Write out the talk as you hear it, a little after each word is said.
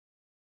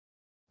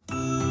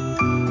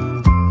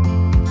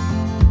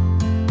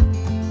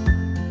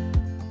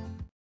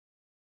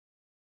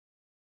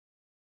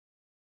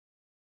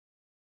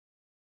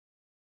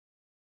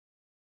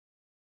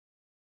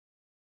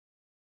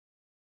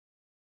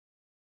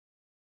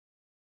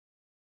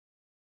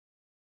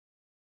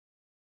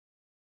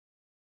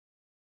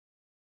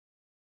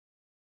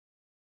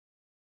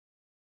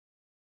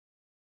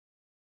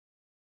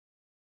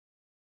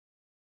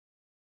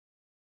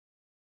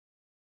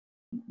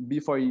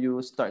before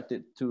you start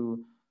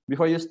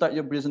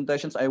your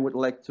presentations, I would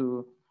like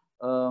to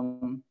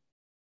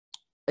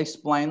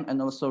explain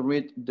and also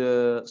read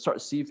the short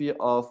CV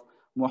of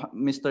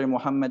Mr.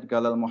 Muhammad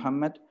Galal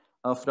Muhammad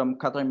from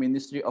Qatar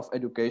Ministry of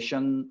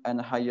Education and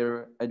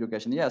Higher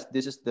Education. Yes,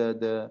 this is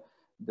the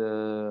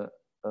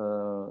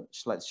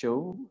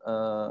slideshow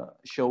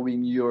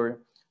showing your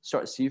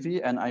short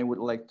CV, and I would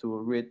like to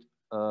read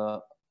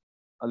a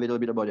little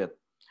bit about it.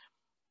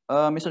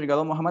 Mr.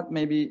 Galal Muhammad,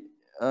 maybe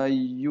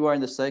you are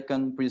the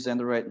second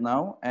presenter right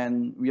now,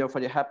 and we are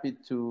very happy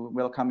to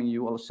welcoming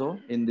you also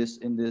in this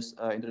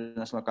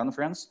international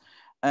conference.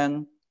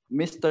 And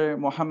Mr.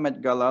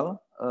 Muhammad Galal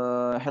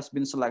has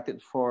been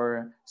selected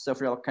for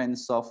several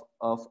kinds of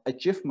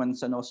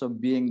achievements, and also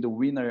being the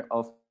winner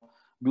of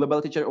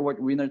Global Teacher Award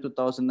winner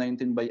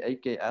 2019 by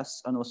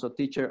AKS, and also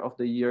Teacher of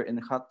the Year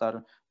in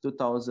Qatar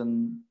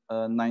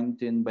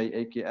 2019 by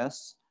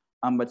AKS,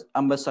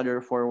 Ambassador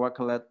for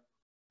Wakalat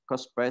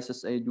Cost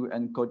Prices Edu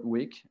and Code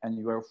Week, and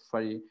you are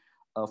very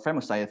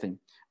famous, I think.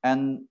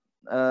 And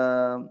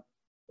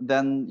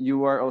then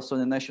you are also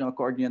the national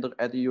coordinator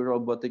at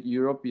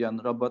European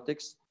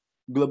Robotics,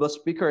 global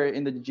speaker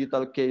in the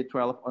Digital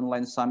K-12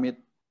 Online Summit,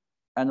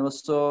 and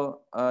also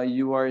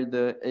you are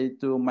the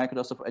A2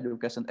 Microsoft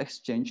Education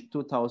Exchange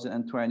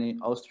 2020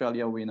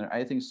 Australia winner.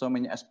 I think so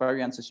many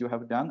experiences you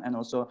have done, and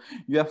also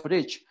you have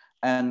reached,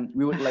 and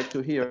we would like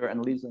to hear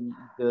and listen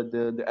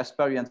the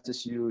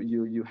experiences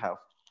you have.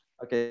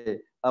 Okay,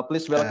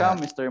 please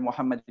welcome Mr.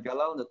 Muhammad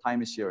Galal. The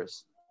time is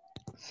yours.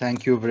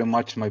 Thank you very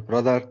much, my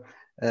brother.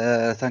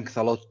 Thanks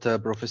a lot,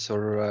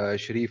 Professor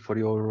Sharif, for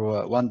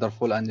your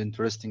wonderful and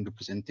interesting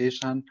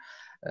presentation.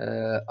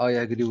 I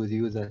agree with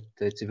you that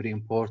it's very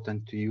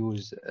important to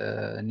use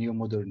new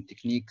modern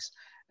techniques,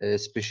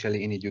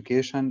 especially in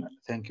education.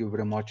 Thank you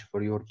very much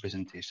for your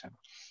presentation.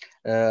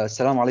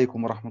 Assalamu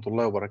alaikum wa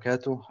rahmatullahi wa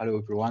barakatuh. Hello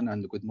everyone,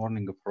 and good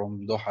morning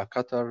from Doha,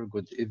 Qatar.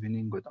 Good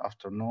evening, good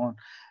afternoon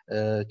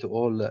to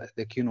all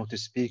the keynote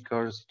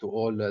speakers, to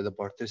all the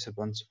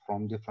participants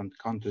from different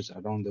countries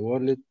around the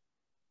world.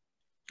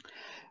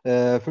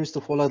 First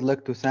of all, I'd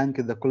like to thank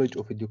the College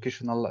of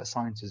Educational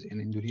Sciences in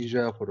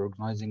Indonesia for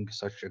organizing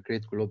such a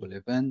great global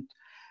event.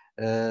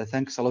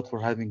 Thanks a lot for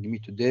having me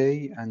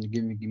today and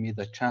giving me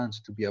the chance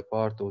to be a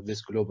part of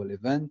this global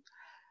event.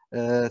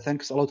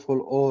 Thanks a lot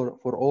for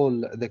all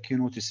the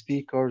keynote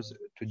speakers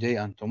today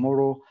and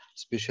tomorrow,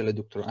 especially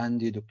Dr.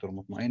 Andy, Dr.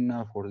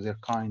 Mutmainna, for their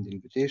kind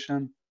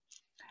invitation.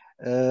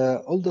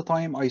 All the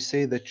time I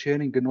say that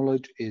sharing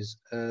knowledge is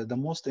the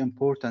most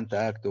important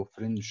act of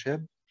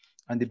friendship,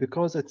 and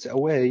because it's a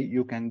way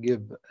you can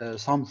give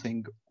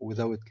something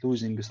without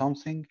losing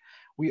something,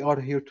 we are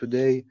here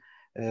today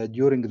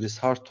during this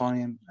hard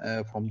time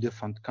from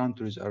different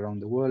countries around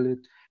the world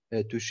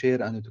to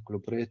share and to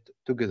collaborate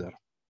together.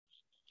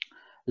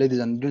 Ladies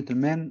and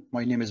gentlemen,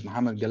 my name is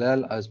Muhammad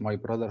Galal, as my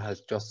brother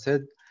has just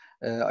said.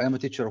 I am a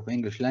teacher of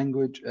English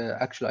language.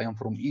 Actually, I am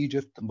from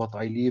Egypt, but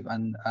I live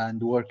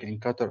and work in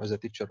Qatar as a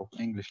teacher of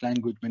English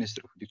language,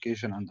 Ministry of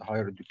Education and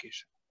Higher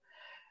Education.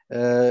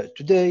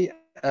 Today,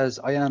 as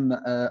I am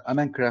a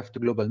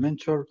Minecraft global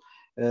mentor,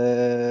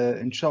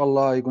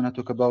 inshallah, I'm going to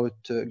talk about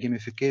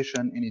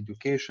gamification in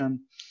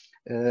education.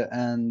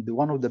 And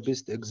one of the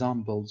best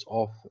examples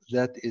of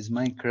that is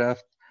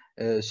Minecraft.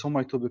 So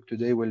my topic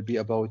today will be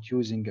about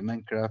using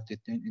Minecraft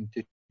in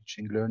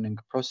teaching learning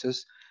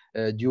process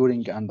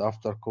during and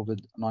after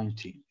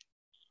COVID-19.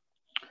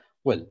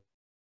 Well,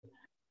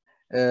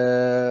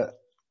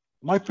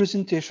 my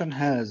presentation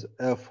has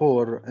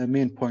four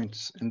main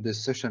points in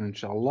this session,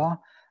 inshallah.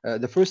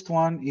 The first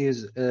one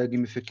is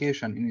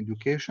gamification in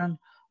education.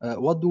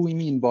 What do we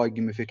mean by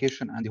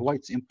gamification and why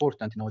it's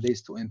important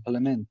nowadays to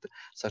implement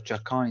such a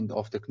kind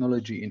of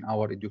technology in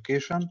our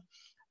education?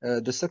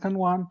 The second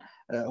one,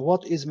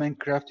 what is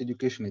Minecraft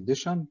Education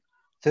Edition?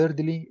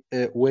 Thirdly,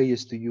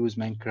 ways to use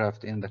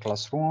Minecraft in the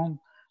classroom.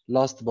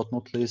 Last but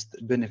not least,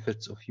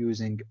 benefits of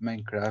using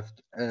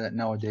Minecraft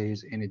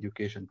nowadays in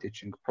education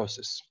teaching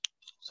process.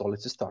 So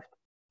let's start.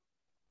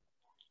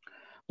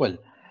 Well,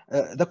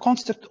 the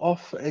concept of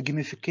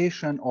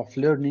gamification of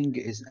learning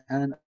is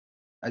an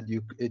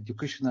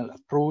educational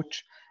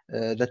approach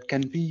that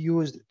can be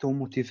used to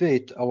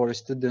motivate our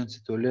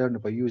students to learn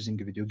by using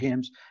video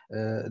games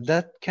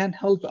that can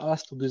help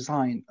us to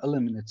design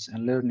elements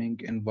and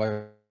learning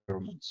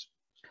environments.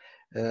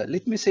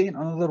 Let me say in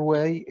another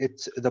way,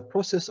 it's the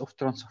process of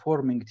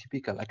transforming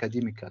typical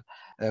academic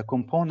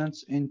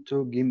components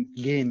into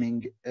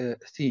gaming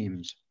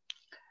themes.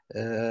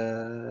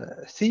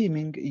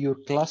 Theming your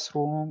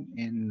classroom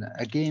in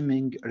a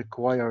gaming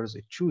requires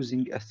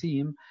choosing a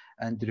theme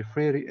and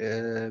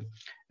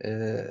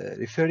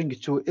referring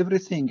to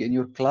everything in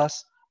your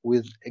class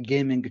with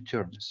gaming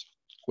terms.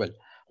 Well,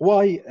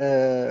 why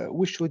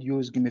we should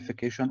use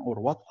gamification, or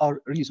what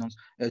are reasons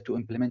to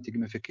implement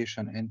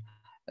gamification in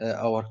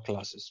our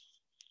classes?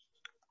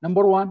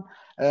 Number one,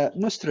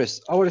 no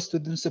stress. Our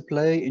students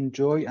play,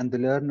 enjoy, and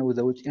learn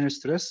without any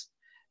stress.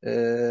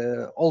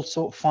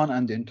 Also fun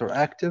and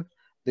interactive.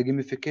 the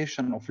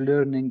gamification of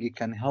learning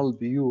can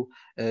help you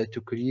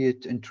to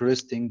create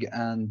interesting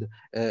and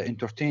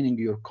entertaining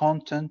your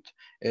content.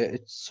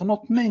 It's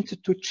not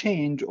meant to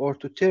change or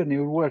to turn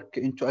your work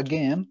into a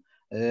game,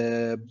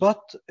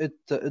 but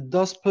it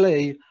does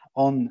play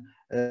on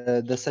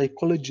the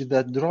psychology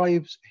that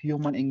drives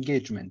human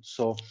engagement.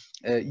 So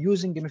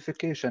using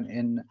gamification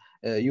in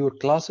your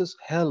classes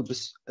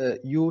helps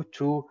you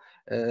to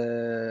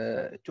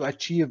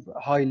achieve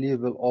high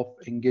level of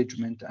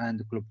engagement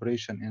and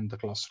collaboration in the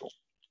classroom.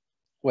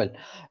 Well,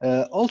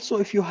 also,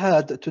 if you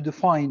had to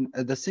define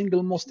the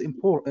single most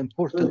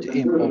important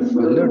aim of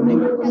learning.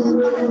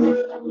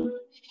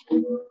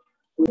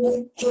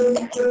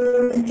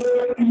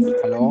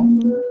 Hello?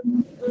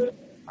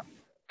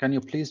 Can you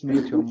please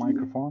mute your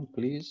microphone,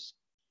 please?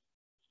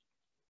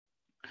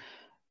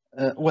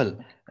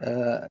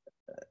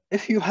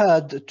 If you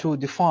had to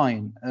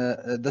define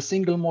the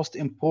single most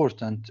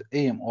important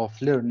aim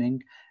of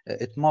learning,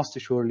 it must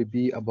surely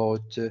be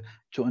about to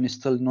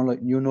instill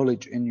new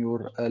knowledge in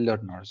your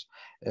learners.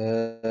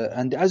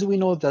 And as we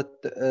know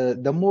that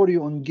the more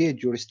you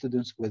engage your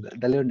students with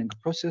the learning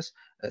process,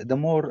 the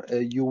more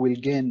you will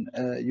gain,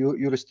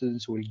 your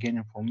students will gain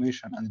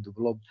information and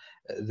develop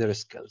their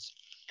skills.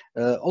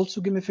 Also,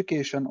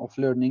 gamification of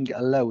learning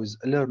allows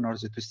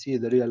learners to see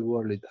the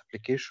real-world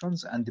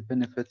applications and the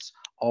benefits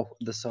of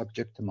the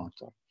subject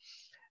matter.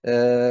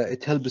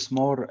 It helps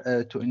more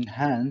to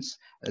enhance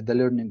the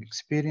learning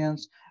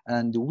experience,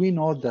 and we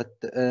know that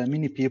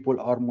many people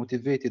are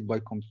motivated by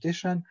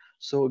competition,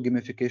 so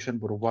gamification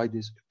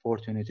provides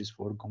opportunities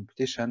for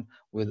competition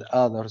with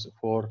others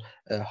for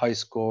high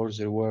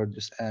scores,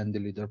 rewards, and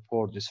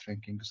leaderboards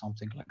ranking,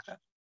 something like that.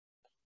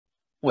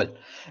 Well,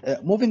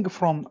 moving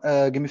from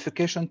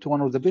gamification to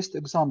one of the best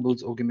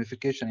examples of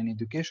gamification in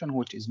education,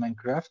 which is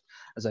Minecraft,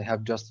 as I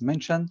have just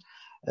mentioned.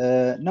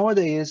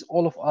 Nowadays,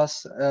 all of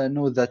us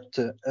know that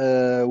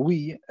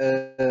we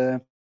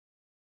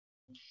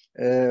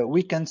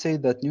can say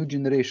that new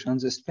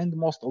generations spend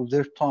most of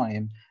their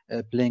time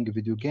playing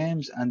video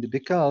games, and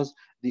because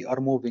they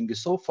are moving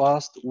so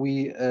fast,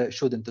 we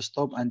shouldn't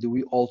stop, and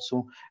we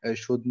also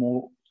should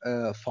move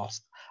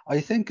fast. I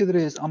think there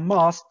is a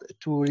must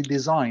to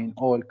redesign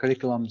all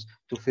curriculums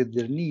to fit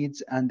their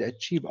needs and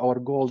achieve our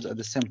goals at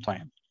the same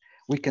time.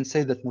 We can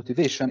say that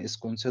motivation is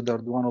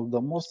considered one of the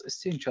most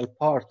essential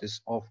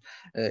parts of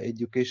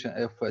education,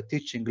 of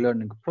teaching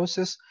learning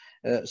process.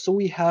 So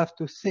we have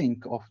to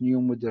think of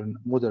new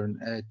modern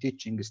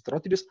teaching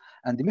strategies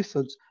and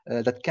methods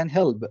that can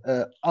help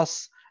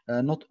us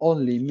not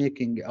only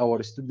making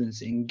our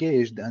students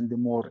engaged and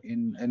more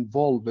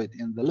involved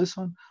in the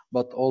lesson,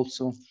 but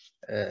also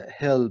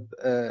help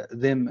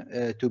them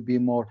to be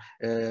more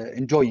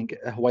enjoying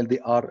while they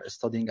are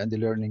studying and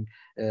learning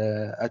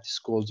at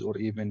schools or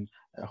even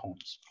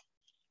homes.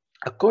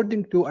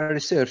 According to a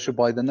research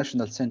by the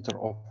National Center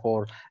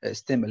for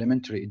STEM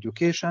Elementary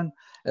Education,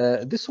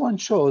 this one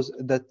shows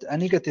that a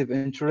negative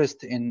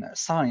interest in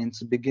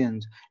science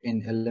begins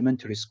in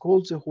elementary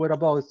schools, where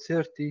about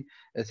 33%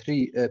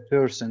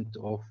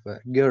 of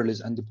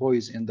girls and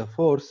boys in the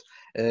fourth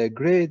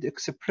grade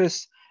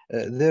express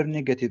their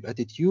negative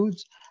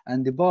attitudes,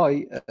 and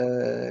by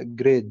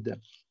grade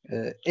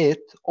 8,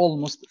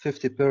 almost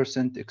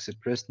 50%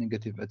 express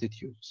negative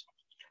attitudes.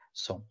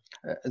 So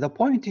the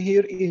point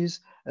here is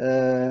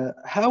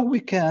how we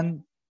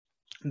can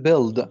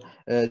build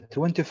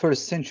 21st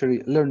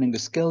century learning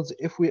skills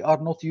if we are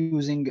not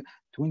using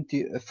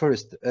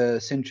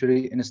 21st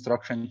century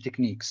instruction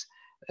techniques.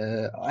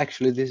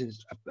 Actually, this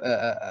is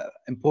an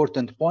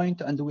important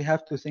point, and we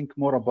have to think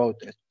more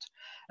about it.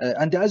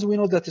 And as we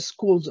know that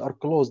schools are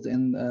closed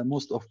in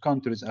most of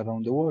countries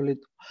around the world,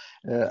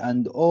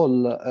 and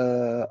all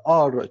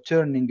are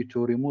turning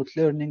to remote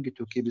learning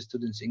to keep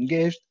students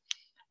engaged.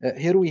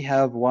 Here we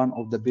have one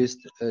of the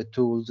best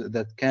tools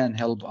that can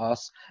help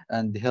us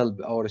and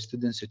help our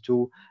students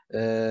to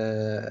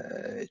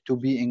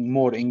being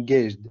more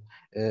engaged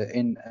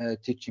in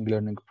teaching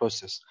learning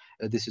process.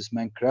 This is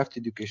Minecraft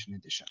Education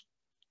Edition.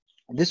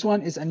 This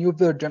one is a new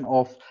version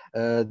of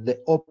the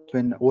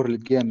open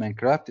world game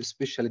Minecraft,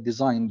 especially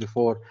designed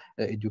for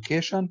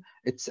education.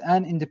 It's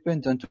an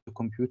independent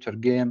computer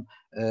game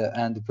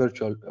and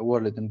virtual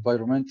world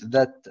environment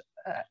that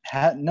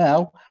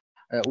now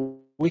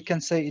we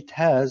can say it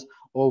has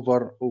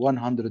over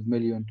 100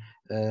 million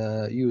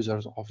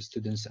users of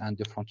students and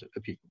different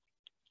people.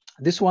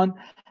 This one,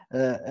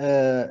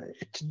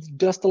 it's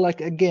just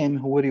like a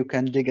game where you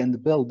can dig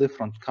and build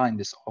different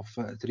kinds of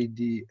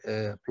 3D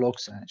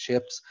blocks and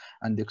shapes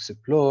and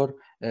explore.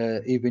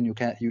 Even you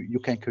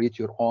can create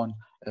your own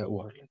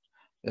world.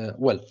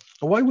 Well,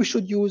 why we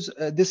should use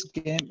this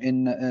game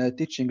in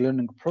teaching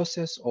learning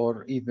process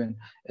or even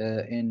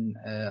in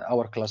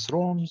our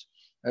classrooms?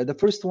 The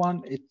first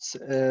one, it's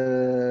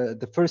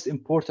the first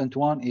important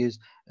one is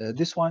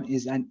this one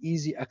is an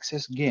easy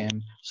access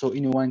game, so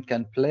anyone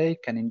can play,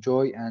 can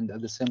enjoy, and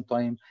at the same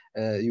time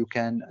you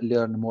can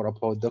learn more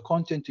about the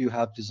content you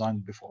have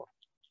designed before.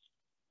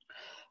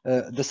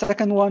 The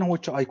second one,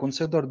 which I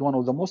considered one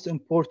of the most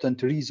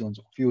important reasons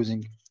of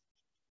using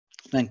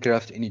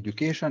Minecraft in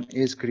education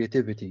is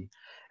creativity.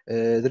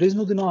 There is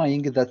no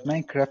denying that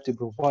Minecraft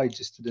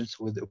provides students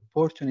with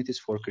opportunities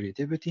for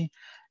creativity.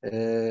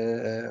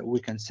 We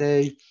can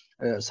say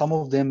some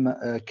of them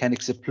can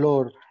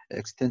explore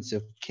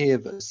extensive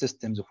cave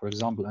systems, for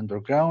example,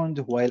 underground,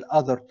 while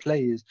other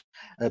players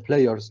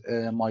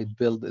might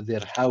build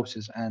their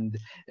houses and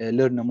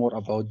learn more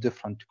about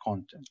different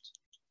content.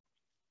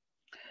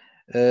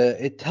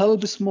 It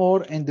helps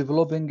more in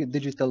developing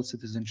digital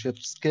citizenship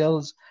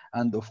skills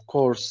and, of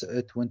course,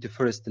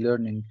 21st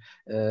learning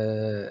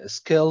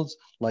skills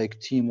like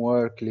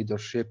teamwork,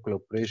 leadership,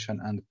 collaboration,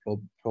 and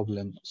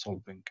problem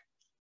solving.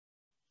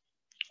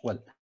 Well,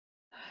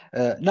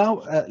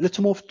 now let's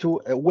move to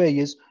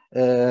ways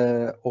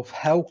of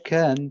how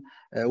can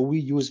we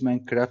use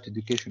Minecraft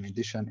Education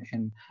Edition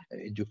in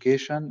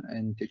education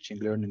and teaching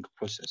learning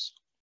process.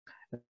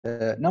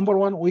 Number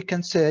one, we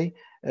can say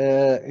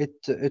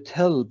it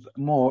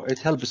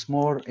helps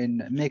more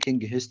in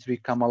making history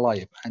come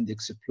alive and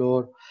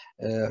explore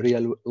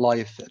real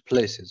life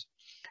places.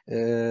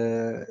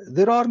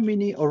 There are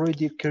many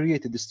already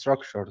created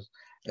structures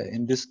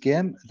in this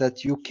game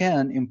that you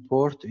can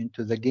import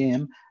into the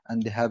game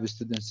and have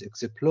students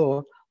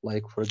explore,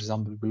 like for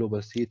example,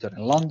 Global Theatre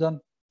in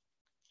London,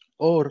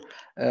 or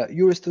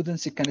your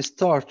students can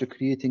start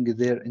creating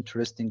their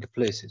interesting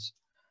places.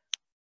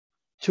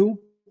 Two,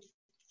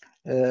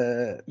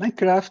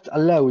 Minecraft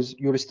allows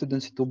your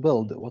students to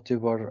build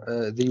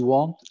whatever they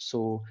want,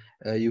 so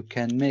you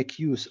can make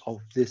use of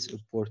this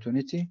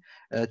opportunity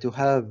to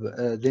have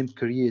them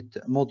create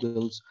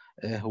models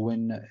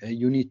when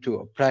you need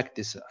to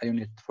practice a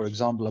unit, for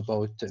example,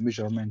 about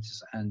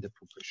measurements and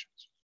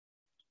proportions.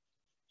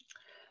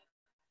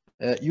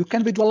 You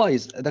can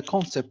visualize the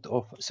concept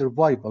of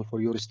survival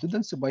for your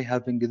students by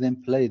having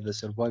them play the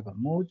survival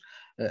mode,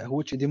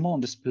 which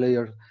demands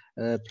players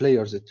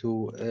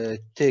to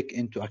take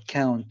into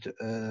account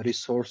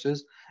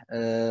resources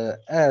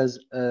as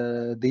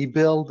they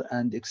build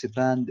and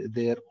expand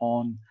their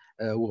own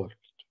world.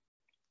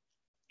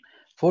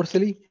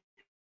 Fourthly,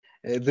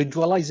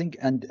 visualizing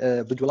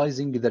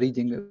the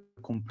reading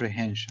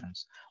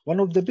comprehensions. One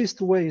of the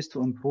best ways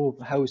to improve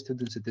how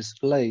students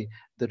display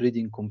the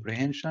reading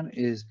comprehension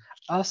is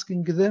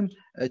asking them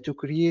to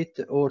create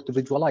or to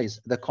visualize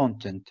the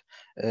content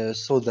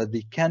so that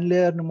they can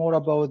learn more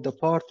about the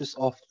parts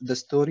of the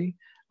story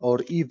or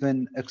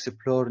even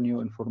explore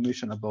new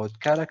information about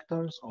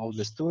characters of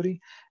the story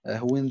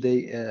when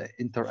they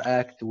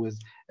interact with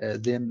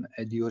them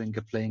during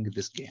playing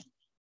this game.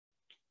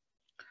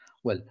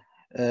 Well,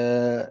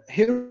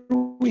 here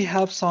we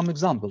have some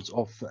examples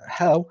of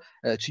how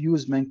to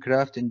use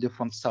Minecraft in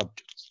different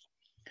subjects.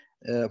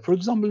 For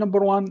example, number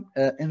one,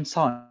 in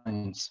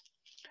science,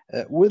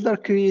 whether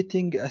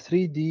creating a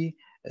 3D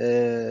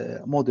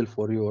model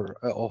for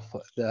of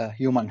the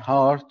human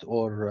heart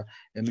or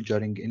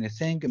measuring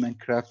anything,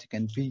 Minecraft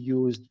can be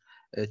used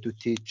to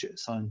teach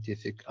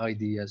scientific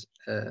ideas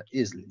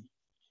easily.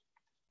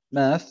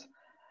 Math,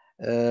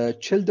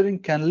 children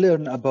can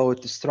learn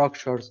about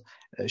structures,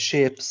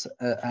 shapes,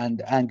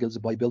 and angles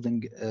by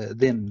building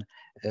them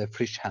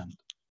freehand.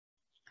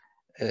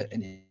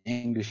 In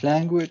English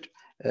language,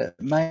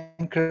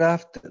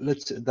 Minecraft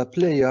lets the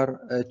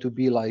player to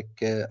be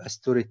like a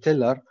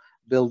storyteller,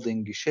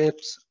 building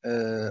shapes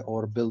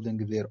or building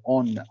their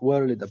own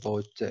world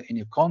about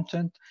any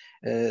content.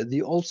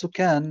 They also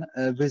can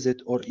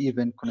visit or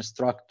even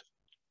construct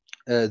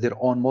their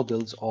own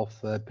models of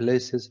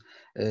places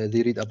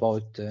they read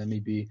about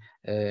maybe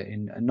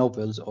in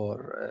novels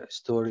or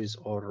stories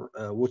or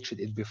watched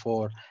it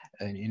before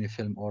in any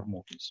film or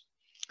movies.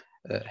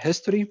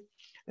 History.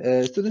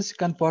 Students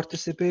can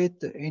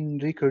participate in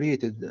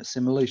recreated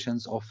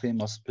simulations of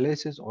famous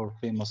places or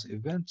famous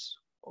events,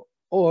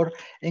 or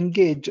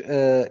engage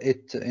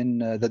it in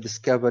the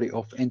discovery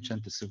of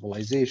ancient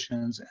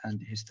civilizations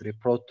and history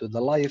brought to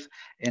the life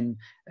in,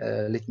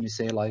 let me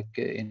say, like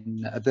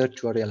in a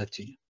virtual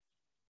reality.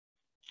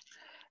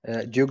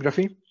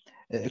 Geography,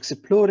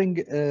 exploring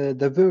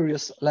the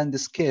various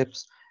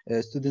landscapes,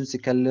 students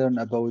can learn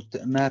about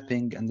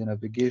mapping and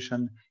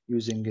navigation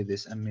using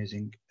this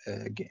amazing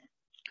game.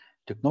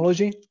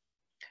 Technology,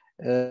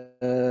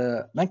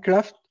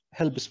 Minecraft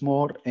helps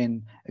more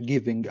in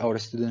giving our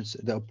students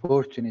the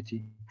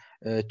opportunity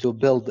to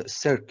build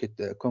circuit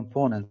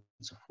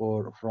components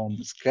from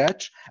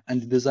scratch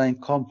and design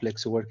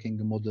complex working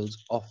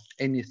models of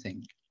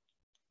anything.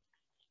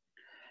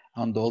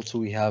 And also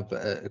we have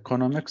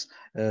economics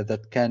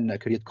that can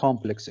create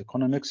complex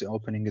economics,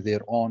 opening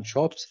their own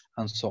shops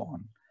and so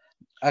on.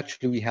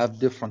 Actually, we have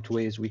different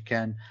ways we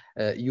can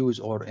use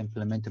or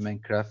implement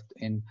Minecraft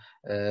in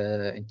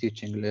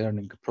teaching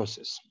learning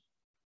process.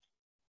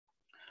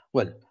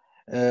 Well,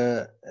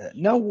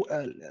 Now,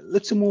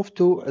 let's move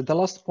to the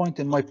last point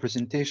in my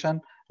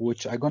presentation,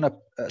 which I'm going to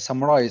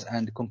summarize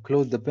and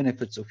conclude the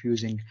benefits of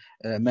using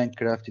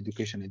Minecraft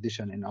Education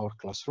Edition in our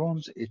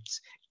classrooms.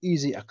 It's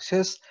easy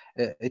access.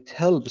 It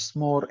helps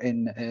more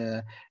in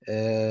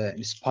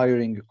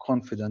inspiring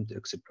confident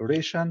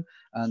exploration.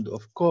 And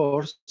of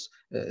course,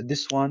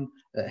 this one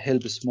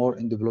helps more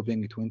in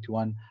developing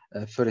 21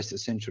 first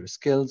century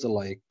skills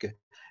like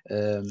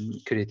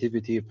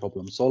creativity,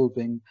 problem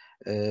solving,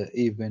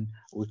 even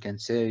we can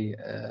say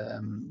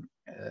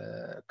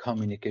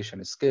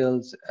communication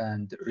skills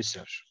and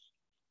research.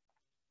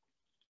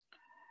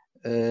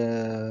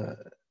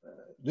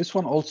 This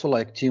one also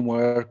like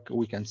teamwork,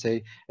 we can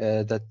say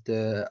that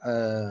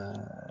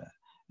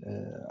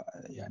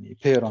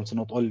parents,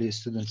 not only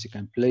students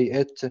can play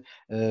it,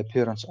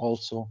 parents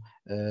also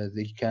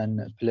they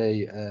can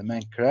play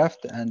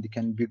Minecraft, and it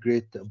can be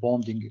great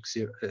bonding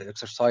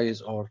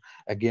exercise or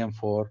a game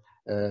for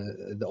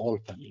the whole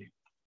family.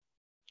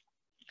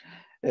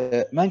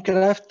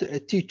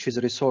 Minecraft teaches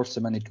resource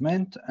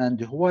management,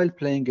 and while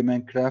playing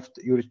Minecraft,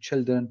 your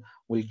children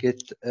will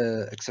get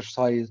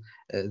exercise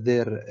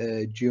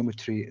their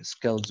geometry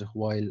skills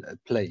while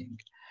playing.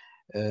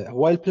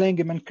 While playing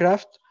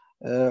Minecraft,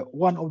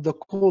 one of the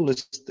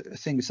coolest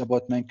things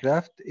about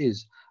Minecraft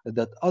is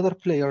that other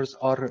players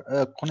are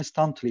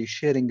constantly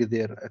sharing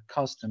their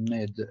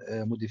custom-made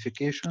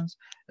modifications,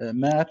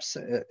 maps,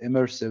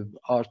 immersive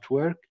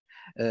artwork,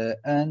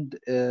 and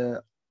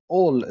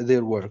all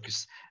their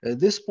works.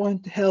 This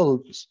point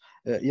helps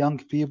young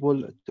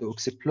people to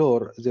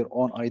explore their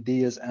own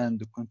ideas and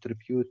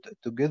contribute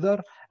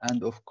together.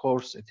 And of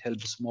course, it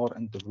helps more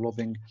in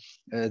developing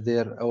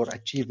their or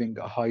achieving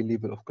a high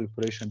level of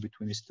cooperation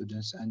between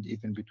students and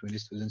even between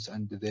students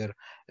and their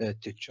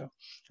teacher.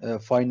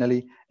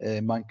 Finally,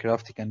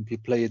 Minecraft can be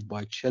played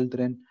by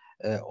children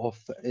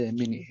of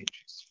many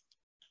ages.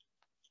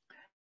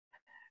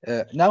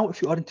 Now,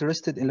 if you are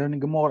interested in learning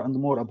more and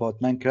more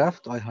about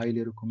Minecraft, I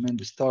highly recommend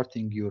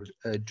starting your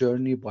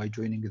journey by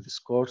joining this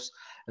course,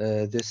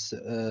 this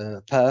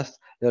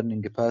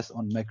learning path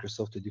on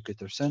Microsoft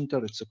Educator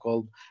Center. It's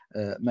called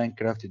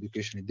Minecraft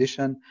Education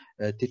Edition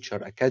Teacher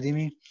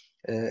Academy.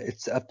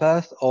 It's a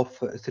path of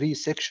 3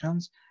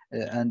 sections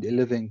and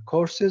 11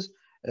 courses,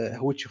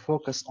 which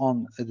focus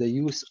on the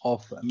use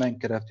of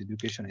Minecraft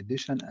Education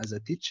Edition as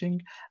a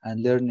teaching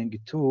and learning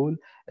tool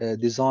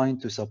designed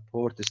to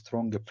support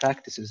stronger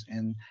practices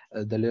in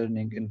the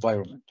learning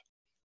environment.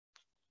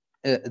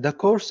 The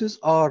courses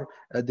are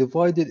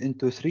divided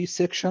into 3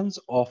 sections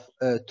of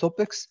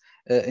topics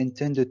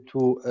intended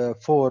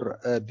for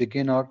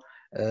beginner,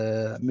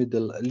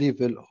 middle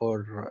level,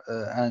 or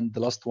and the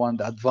last one,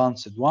 the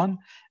advanced one.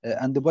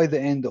 And by the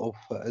end of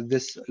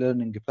this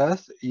learning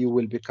path, you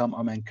will become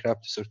a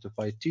Minecraft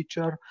certified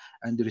teacher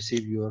and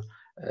receive your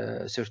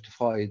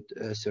certified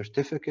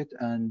certificate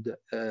and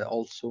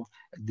also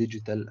a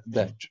digital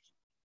badge.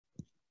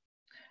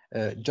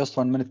 Just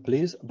 1 minute,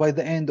 please. By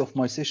the end of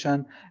my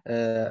session,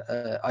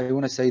 I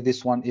want to say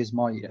this one is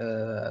my,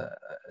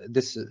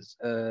 this is,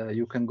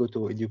 you can go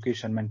to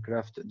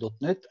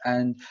educationminecraft.net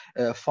and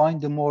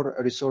find more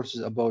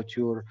resources about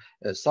your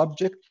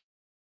subject.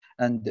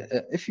 And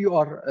if you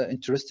are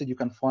interested, you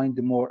can find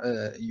more,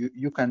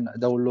 you can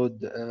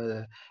download,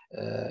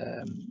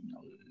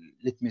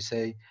 let me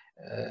say,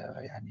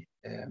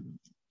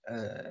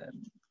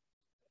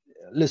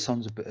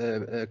 lessons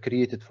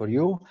created for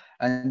you.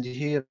 And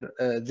here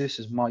this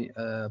is my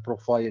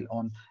profile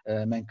on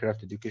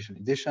Minecraft Education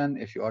Edition.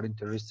 If you are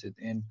interested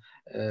in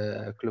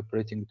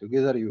collaborating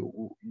together,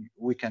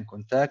 we can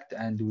contact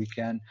and we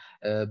can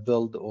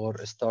build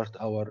or start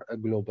our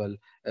global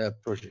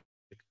project.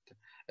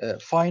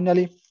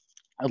 Finally,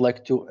 I'd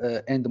like to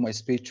end my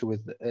speech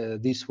with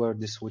these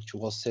words, which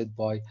was said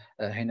by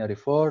Henry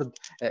Ford.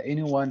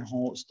 Anyone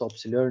who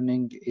stops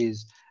learning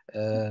is,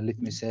 let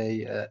me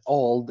say,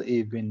 old,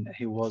 even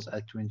he was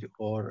at 20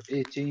 or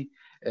 80.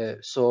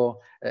 So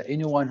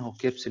anyone who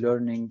keeps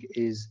learning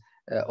is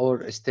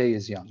or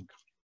stays young.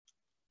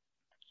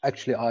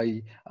 Actually,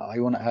 I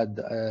want to add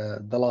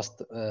the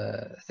last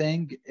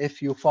thing. If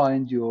you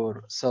find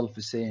yourself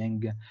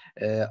saying,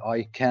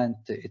 I can't,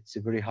 it's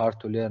very hard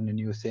to learn a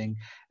new thing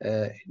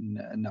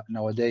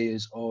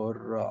nowadays,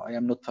 or I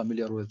am not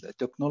familiar with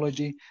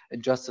technology,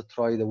 just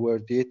try the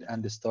word it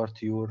and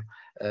start your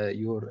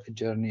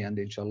journey, and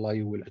inshallah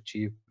you will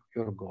achieve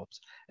your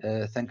goals.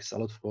 Thanks a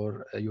lot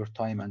for your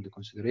time and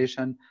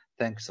consideration.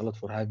 Thanks a lot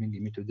for having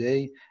me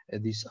today.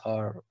 These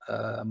are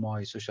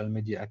my social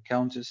media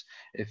accounts.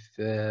 If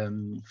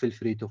feel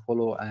free to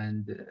follow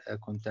and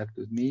contact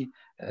with me.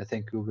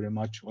 Thank you very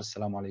much.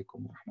 Wassalamu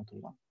alaikum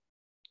warahmatullah.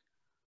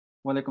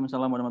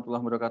 Waalaikumsalam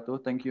warahmatullahi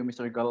wabarakatuh. Thank you,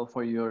 Mr. Galal,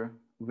 for your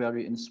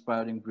very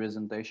inspiring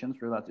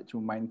presentations related to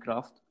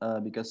Minecraft,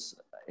 because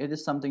it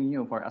is something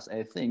new for us,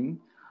 I think.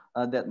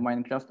 That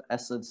Minecraft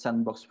as a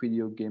sandbox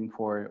video game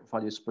for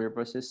various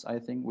purposes, I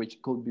think, which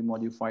could be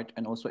modified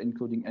and also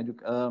including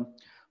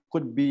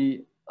could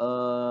be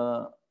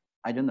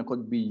I don't know,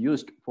 could be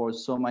used for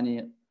so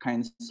many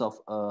kinds of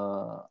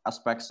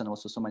aspects and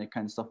also so many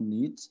kinds of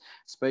needs,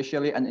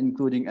 especially and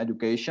including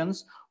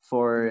educations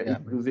for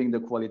improving the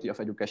quality of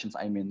educations.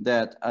 I mean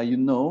that,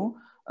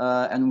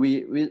 and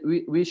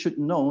we should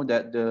know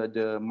that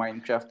the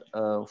Minecraft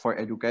for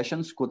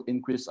educations could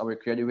increase our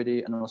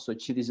creativity and also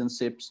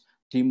citizenships,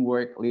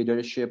 teamwork,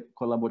 leadership,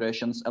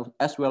 collaborations,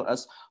 as well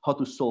as how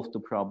to solve the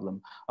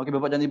problem. Oke,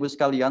 Bapak dan Ibu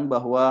sekalian,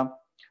 bahwa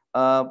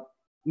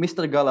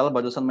Mr. Galal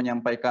barusan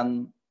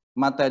menyampaikan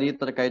materi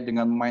terkait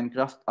dengan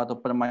Minecraft atau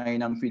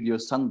permainan video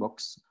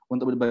sandbox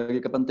untuk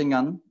berbagai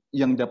kepentingan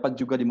yang dapat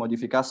juga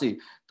dimodifikasi,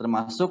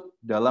 termasuk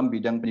dalam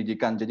bidang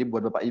pendidikan. Jadi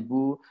buat Bapak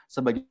Ibu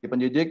sebagai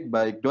pendidik,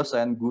 baik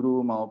dosen,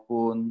 guru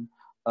maupun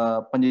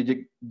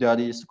pendidik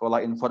dari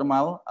sekolah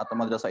informal atau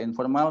madrasah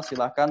informal,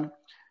 silakan.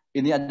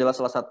 Ini adalah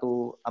salah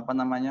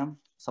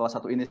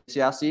satu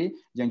inisiasi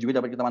yang juga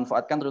dapat kita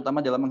manfaatkan,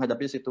 terutama dalam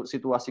menghadapi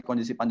situasi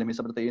kondisi pandemi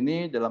seperti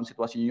ini, dalam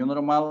situasi new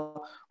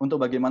normal,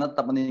 untuk bagaimana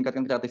tetap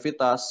meningkatkan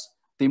kreativitas,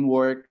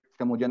 teamwork,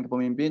 kemudian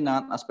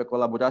kepemimpinan, aspek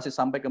kolaborasi,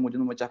 sampai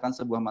kemudian memecahkan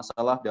sebuah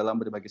masalah dalam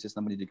berbagai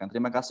sistem pendidikan.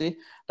 Terima kasih.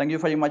 Thank you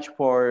very much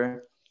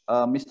for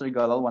Mr.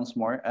 Galal once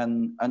more,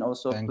 and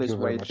also please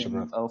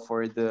waiting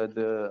for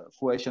the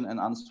question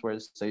and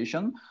answer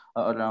session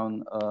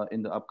around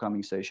in the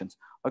upcoming sessions.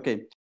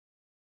 Okay.